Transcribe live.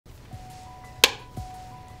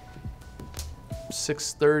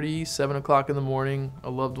6:30, 7 o'clock in the morning, a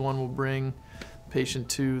loved one will bring the patient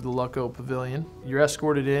to the Lucko Pavilion. You're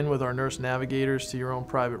escorted in with our nurse navigators to your own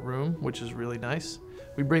private room, which is really nice.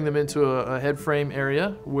 We bring them into a head frame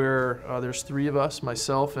area where there's 3 of us,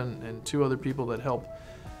 myself and 2 other people that help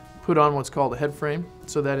put on what's called a head frame.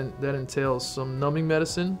 So that entails some numbing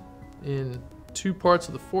medicine in 2 parts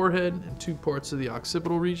of the forehead and 2 parts of the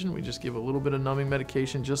occipital region. We just give a little bit of numbing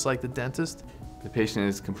medication just like the dentist. The patient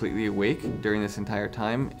is completely awake during this entire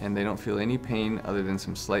time and they don't feel any pain other than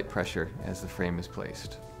some slight pressure as the frame is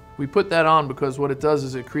placed. We put that on because what it does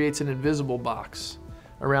is it creates an invisible box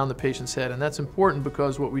around the patient's head, and that's important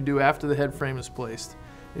because what we do after the head frame is placed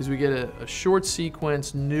is we get a short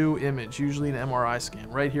sequence new image, usually an MRI scan,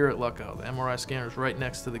 right here at Lucko. The MRI scanner is right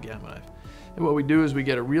next to the Gamma Knife. And what we do is we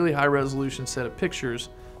get a really high resolution set of pictures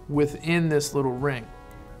within this little ring.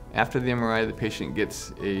 After the MRI, the patient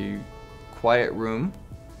gets a quiet room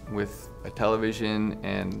with a television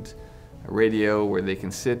and a radio where they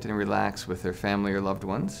can sit and relax with their family or loved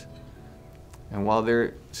ones. And while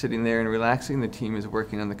they're sitting there and relaxing, the team is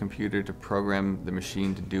working on the computer to program the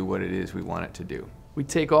machine to do what it is we want it to do. We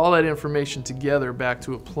take all that information together back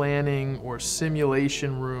to a planning or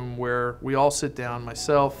simulation room where we all sit down,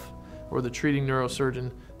 myself or the treating neurosurgeon,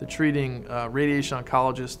 the treating radiation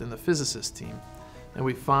oncologist, and the physicist team. And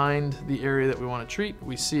we find the area that we want to treat.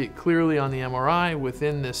 We see it clearly on the MRI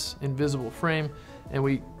within this invisible frame, and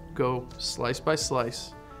we go slice by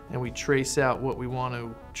slice and we trace out what we want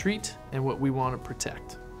to treat and what we want to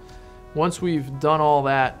protect. Once we've done all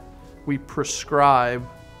that, we prescribe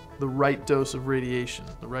the right dose of radiation,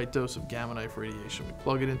 the right dose of Gamma Knife radiation. We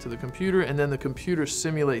plug it into the computer, and then the computer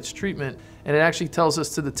simulates treatment, and it actually tells us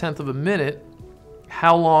to the 10th of a minute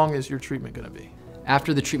how long is your treatment going to be.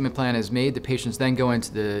 After the treatment plan is made, the patients then go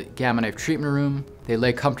into the Gamma Knife treatment room. They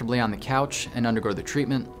lay comfortably on the couch and undergo the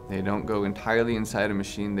treatment. They don't go entirely inside a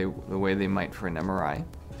machine the way they might for an MRI.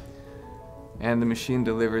 And the machine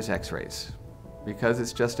delivers x-rays. Because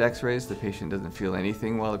it's just x-rays, the patient doesn't feel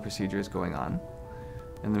anything while the procedure is going on.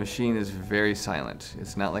 And the machine is very silent.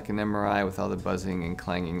 It's not like an MRI with all the buzzing and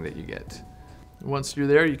clanging that you get. Once you're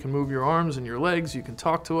there, you can move your arms and your legs, you can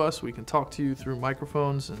talk to us, we can talk to you through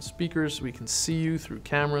microphones and speakers, we can see you through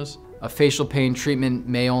cameras. A facial pain treatment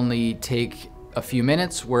may only take a few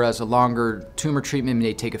minutes, whereas a longer tumor treatment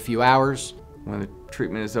may take a few hours. When the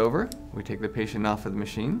treatment is over, we take the patient off of the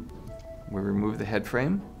machine, we remove the head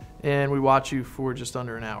frame, and we watch you for just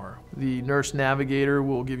under an hour. The nurse navigator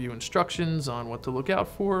will give you instructions on what to look out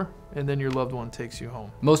for, and then your loved one takes you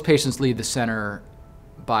home. Most patients leave the center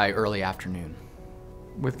by early afternoon.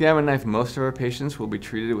 With Gamma Knife, most of our patients will be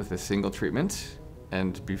treated with a single treatment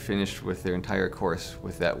and be finished with their entire course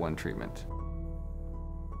with that one treatment.